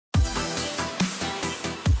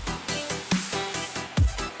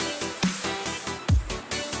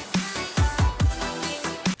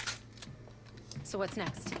So what's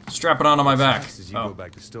next? Strap it onto my back. As you go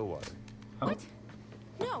back to Stillwater. What?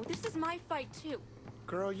 No, this is my fight too.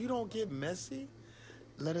 Girl, you don't get messy.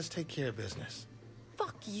 Let us take care of business.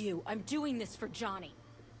 Fuck you. I'm doing this for Johnny.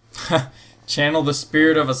 Channel the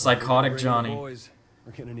spirit of a psychotic Bring the Johnny. boys.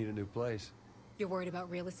 We're gonna need a new place. You're worried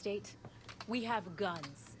about real estate? We have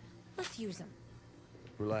guns. Let's use them.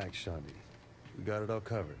 Relax, Shandy. We got it all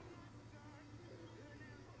covered.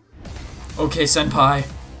 Okay, senpai.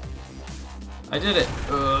 I did it.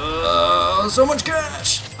 So much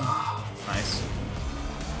cash. Oh, nice.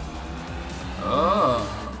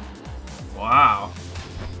 Oh, wow.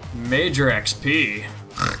 Major XP.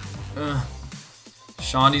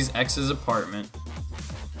 Shandy's ex's apartment.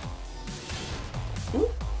 Ooh.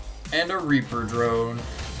 And a Reaper drone.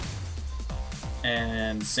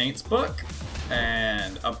 And Saints book.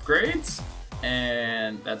 And upgrades.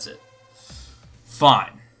 And that's it.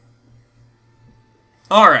 Fine.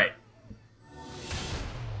 Alright.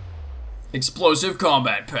 Explosive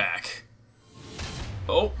Combat Pack.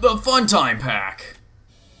 Oh, the Fun Time Pack.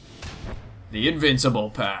 The Invincible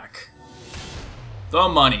Pack. The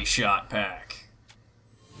Money Shot Pack.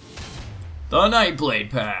 The Nightblade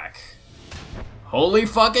Pack. Holy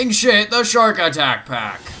fucking shit, the Shark Attack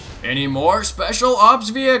Pack. Any more? Special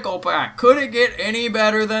Ops Vehicle Pack. Could it get any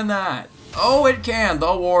better than that? Oh, it can.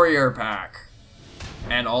 The Warrior Pack.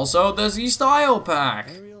 And also the Z-Style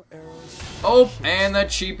Pack. Oh, and the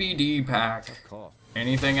Cheapy D Pack.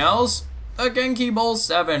 Anything else? The Genki Bowl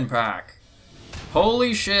 7 Pack.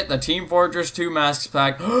 Holy shit, the Team Fortress 2 Masks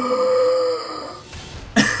Pack. And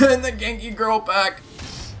the Genki Girl Pack.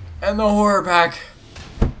 And the Horror Pack.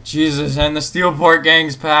 Jesus, and the Steelport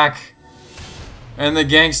Gangs Pack. And the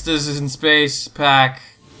Gangstas in Space Pack.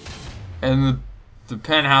 And the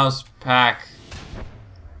Penthouse Pack.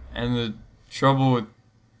 And the Trouble with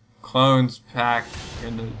Clones Pack.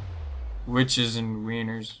 And the Witches and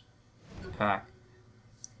Wieners Pack.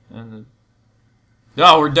 And the...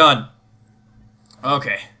 Oh, we're done.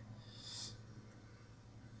 Okay.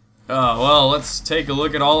 Well, let's take a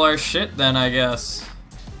look at all our shit then, I guess.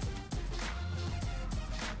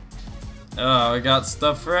 Oh, we got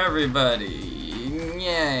stuff for everybody.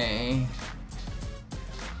 Yay.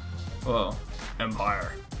 Whoa.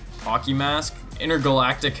 Empire. Hockey mask.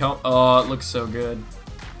 Intergalactic help. Oh, it looks so good.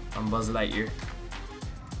 I'm Buzz Lightyear.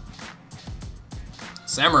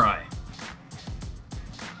 Samurai.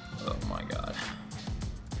 Oh my god.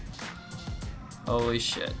 Holy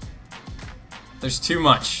shit. There's too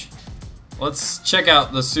much. Let's check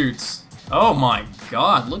out the suits. Oh my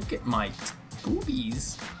god, look at my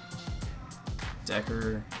boobies.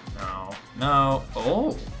 Decker. No. No.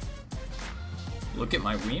 Oh. Look at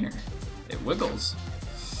my wiener. It wiggles.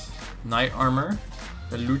 Knight armor.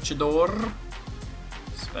 The luchador.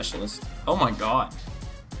 Specialist. Oh my god.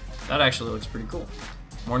 That actually looks pretty cool.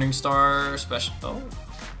 Morningstar special. Oh.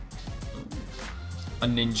 A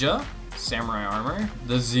ninja. Samurai armor.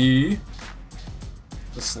 The Z.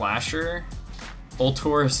 The slasher.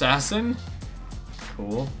 Ultor assassin.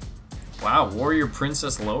 Cool. Wow. Warrior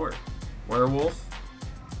princess lower. Werewolf.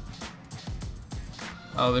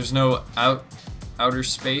 Oh, there's no outer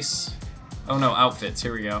space. Oh no, outfits.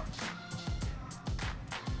 Here we go.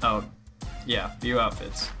 Oh, yeah, view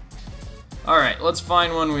outfits. Alright, let's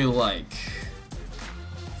find one we like.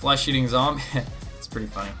 Flesh-eating zombie. It's pretty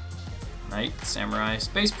funny. Knight, samurai,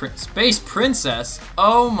 space princess.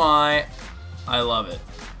 Oh my, I love it.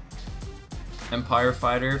 Empire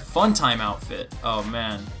fighter, fun time outfit. Oh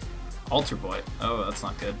man, altar boy. Oh, that's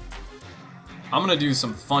not good. I'm gonna do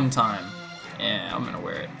some fun time. Yeah, I'm gonna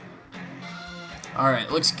wear it. Alright,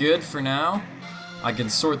 looks good for now. I can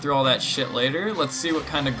sort through all that shit later. Let's see what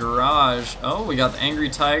kind of garage. Oh, we got the angry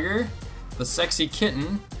tiger, the sexy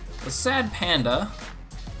kitten, the sad panda,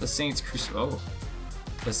 the Saints oh,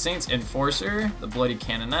 the Saints enforcer, the bloody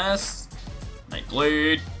canoness,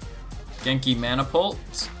 Nightblade, Genki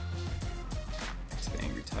manipult. Back to the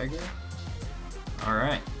angry tiger.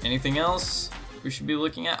 Alright, anything else we should be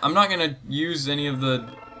looking at? I'm not gonna use any of the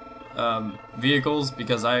vehicles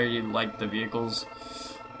because I already like the vehicles.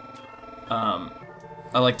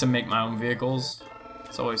 I like to make my own vehicles.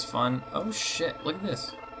 It's always fun. Oh shit, look at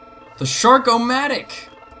this. The Shark-O-Matic!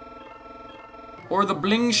 Or the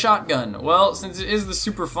Bling Shotgun. Well, since it is the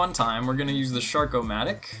super fun time, we're gonna use the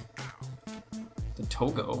Shark-O-Matic. The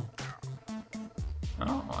Togo.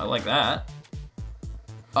 Oh, I like that.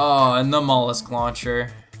 Oh, and the Mollusk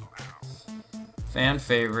Launcher. Fan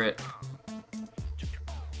favorite.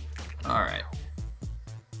 Alright.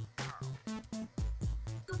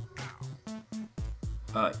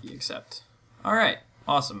 You accept. Alright,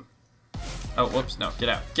 awesome. Oh, whoops, no, get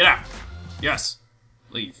out. Get out! Yes!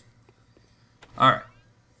 Leave. Alright.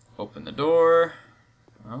 Open the door.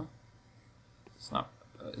 Oh. It's not...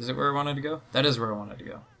 is it where I wanted to go? That is where I wanted to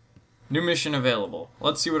go. New mission available.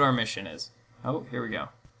 Let's see what our mission is. Oh, here we go.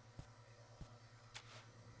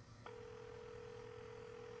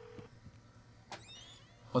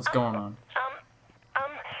 What's going on?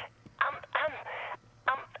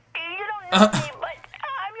 You don't know me, but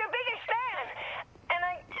I'm your biggest fan. And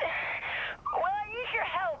I need your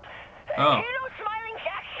help. Oh. You know Smiling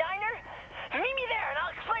Jack Steiner? Meet me there and I'll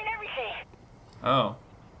explain everything. Oh.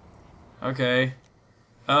 Okay.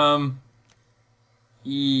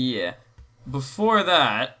 Yeah. Before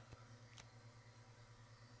that...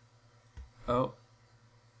 Oh.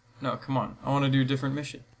 No, come on. I want to do a different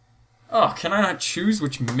mission. Oh, can I not choose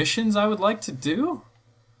which missions I would like to do?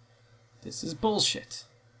 This is bullshit.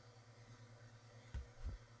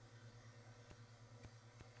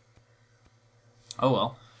 Oh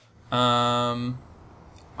well.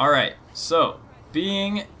 Alright, so,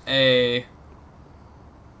 being that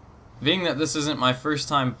this isn't my first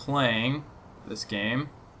time playing this game,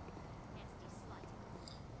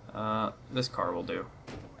 this car will do.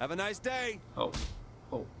 Have a nice day. Oh.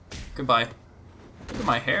 Oh. Goodbye. Look at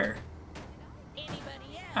my hair.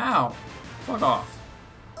 Ow. Fuck off.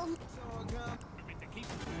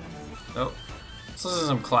 Oh. This is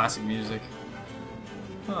some classic music.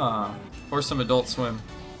 Ah. Or some Adult Swim.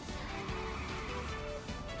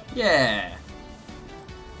 Yeah.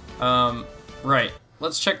 Right.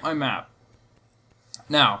 Let's check my map.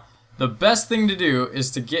 Now, the best thing to do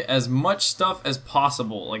is to get as much stuff as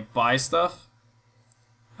possible, like buy stuff.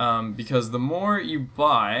 Because the more you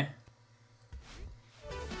buy,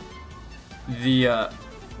 the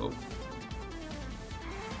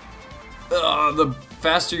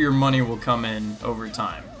faster your money will come in over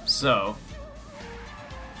time. So,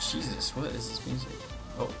 Jesus, what is this music?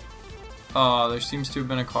 Oh, there seems to have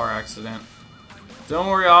been a car accident. Don't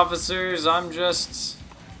worry, officers, I'm just...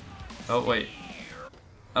 Oh, wait.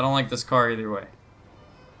 I don't like this car either way.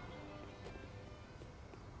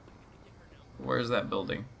 Where's that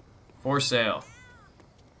building? For sale.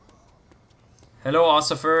 Hello,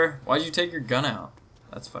 Ossifer. Why'd you take your gun out?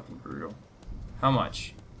 That's fucking brutal. How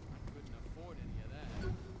much?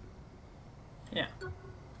 Yeah.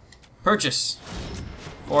 Purchase.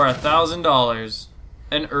 For $1,000.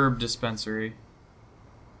 An herb dispensary.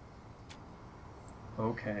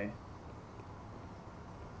 Okay.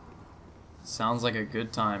 Sounds like a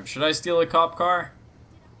good time. Should I steal a cop car?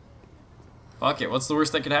 Fuck it, what's the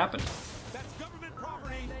worst that could happen?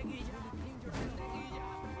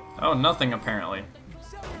 Oh, nothing apparently.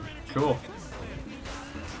 Cool.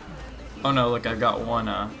 Oh no, look, I've got one,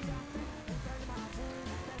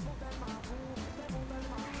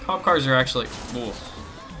 Cop cars are actually... Ooh.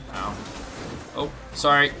 Ow. Oh,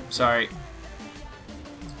 sorry, sorry.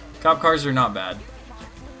 Cop cars are not bad.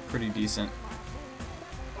 Pretty decent.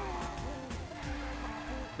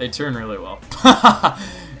 They turn really well.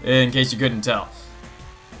 In case you couldn't tell.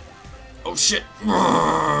 Oh shit!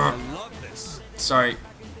 I love this. Sorry.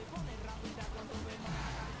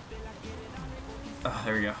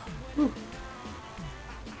 There we go. Whew.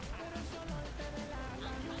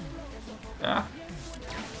 Yeah.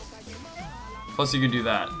 Plus you can do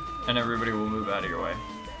that, and everybody will move out of your way.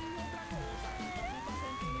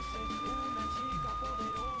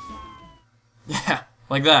 Yeah,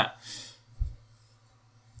 like that.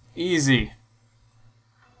 Easy.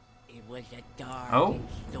 It was a dark Oh, and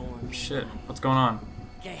stormy shit. night. What's going on?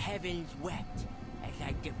 The heavens wept as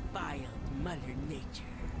I defiled Mother Nature.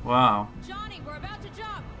 Wow. Johnny, we're about to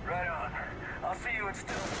jump. Right on. I'll see you at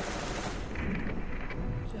Steelport.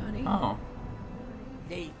 Johnny? Oh.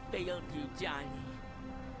 They failed you, Johnny,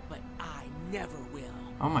 but I never will.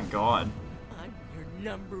 Oh my god. I'm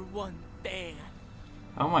your #1 fan.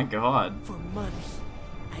 Oh my god. For months,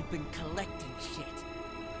 I've been collecting shit.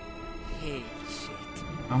 His shit.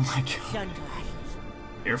 Oh my god. Sunglasses.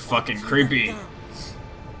 You're fucking Two creepy. thumbs,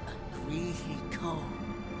 a greasy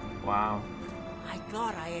comb. Wow. I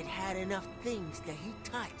thought I had had enough things that he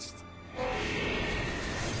touched.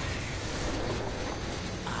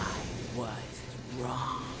 I was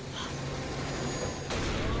wrong.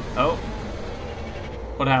 Oh.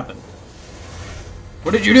 What happened?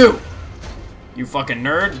 What did you do? You fucking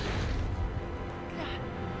nerd?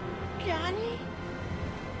 Johnny?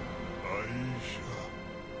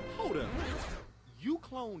 Hold up. You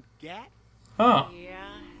cloned Gat? Huh.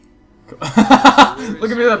 Yeah.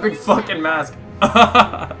 Look at me, that big fucking mask.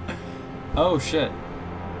 Oh shit.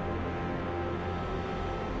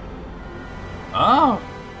 Oh,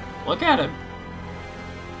 look at him.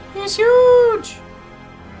 He's huge.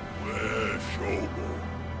 This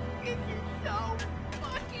is so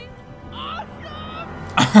fucking awesome!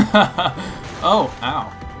 Oh,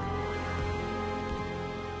 ow.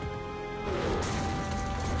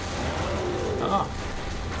 Oh.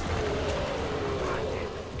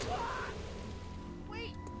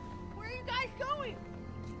 Wait, where are you guys going?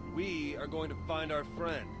 We are going to find our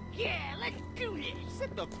friend. Yeah, let's do this.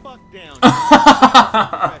 Sit the fuck down.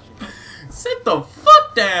 Sit the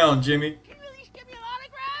fuck down, Jimmy. Can you at least give me an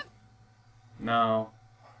autograph? No.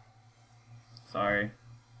 Sorry.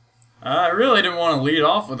 I really didn't want to lead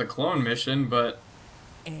off with a clone mission, but...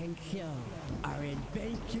 And so, our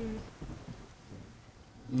adventure...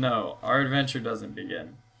 No, our adventure doesn't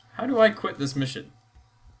begin. How do I quit this mission?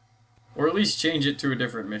 Or at least change it to a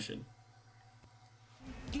different mission.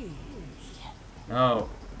 No.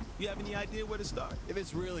 You have any idea where to start? If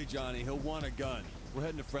it's really Johnny, he'll want a gun. We're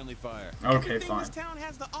heading to friendly fire. Okay, Everything fine. this town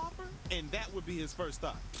has to offer, and that would be his first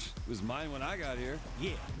thought. It was mine when I got here.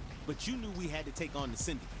 Yeah, but you knew we had to take on the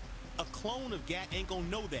Syndicate. A clone of Gat ain't gonna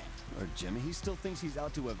know that. Or Jimmy, he still thinks he's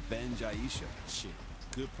out to avenge Aisha. Shit,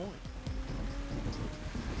 good point.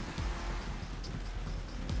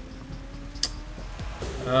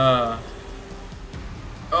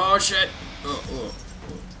 Oh shit. Oh.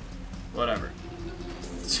 Whatever.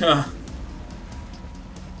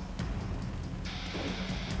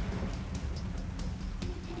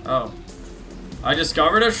 Oh. I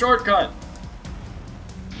discovered a shortcut.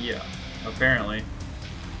 Yeah, apparently.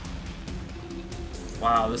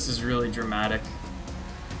 Wow, this is really dramatic.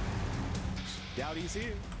 Doubt he's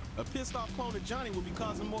here. A pissed off clone of Johnny will be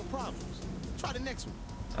causing more problems. Try the next one.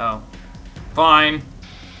 Oh. Fine.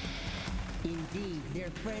 Indeed, their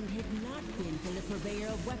friend had not been to the purveyor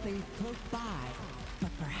of weapons close by. But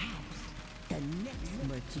perhaps the next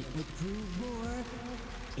merchant would prove more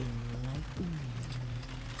enlightening.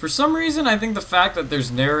 For some reason, I think the fact that there's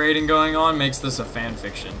narrating going on makes this a fan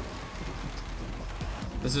fiction.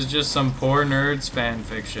 This is just some poor nerd's fan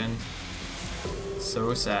fiction.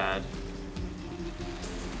 So sad.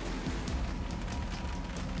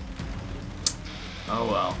 Oh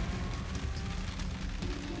well.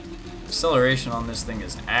 Acceleration on this thing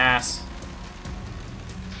is ass.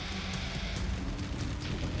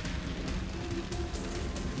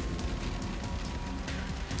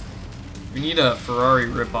 We need a Ferrari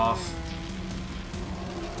ripoff.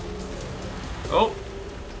 Oh!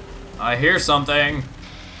 I hear something!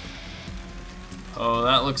 Oh,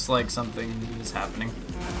 that looks like something is happening.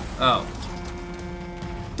 Oh.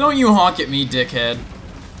 Don't you honk at me, dickhead.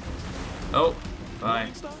 Oh, bye.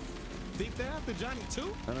 Morningstar? Think they're after Johnny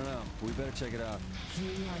too? I don't know. We better check it out.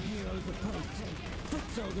 Seeing our heroes approach,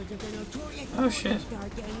 foot soldiers of the notorious Oh, shit. Star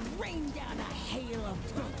Gang rain down a hail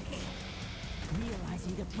of bullets.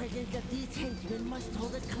 Realizing the presence of these henchmen must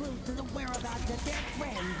hold a clue to the whereabouts of their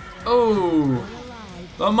friend. Oh!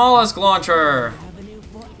 Alive, The mollusk launcher! avenue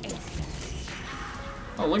for access.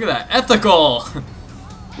 Oh, look at that. Ethical!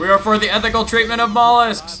 We are for the ethical treatment of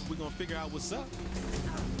mollusks! We're gonna figure out what's up.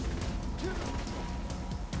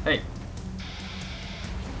 Hey.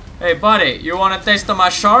 Hey, buddy, you want a taste of my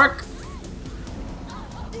shark?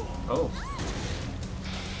 Oh.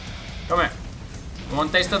 Come here. You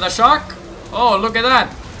want a taste of the shark? Oh, look at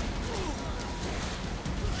that!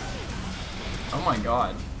 Oh my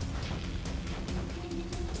god.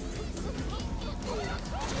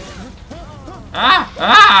 Ah!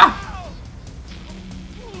 Ah!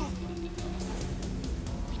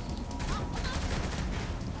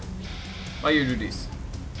 Why you do this?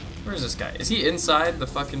 Where's this guy? Is he inside the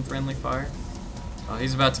fucking friendly fire? Oh,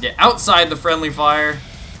 he's about to get outside the friendly fire.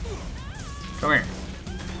 Come here.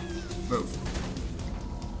 Move.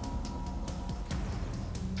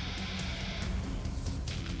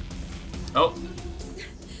 Oh.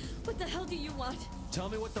 What the hell do you want? Tell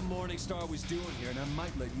me what the Morningstar was doing here, and I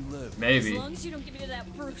might let you live. Maybe. As long as you don't give me to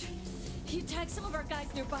that brute. He attacked some of our guys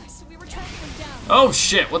nearby, so we were tracking him down. Oh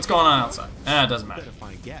shit, what's going on outside? Ah, it doesn't matter. Better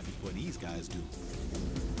find Gat before these guys do.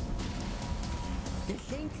 The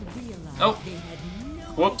Saints realized Oh. they had no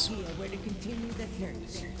Whoops. idea where to continue the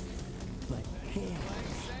search. But then,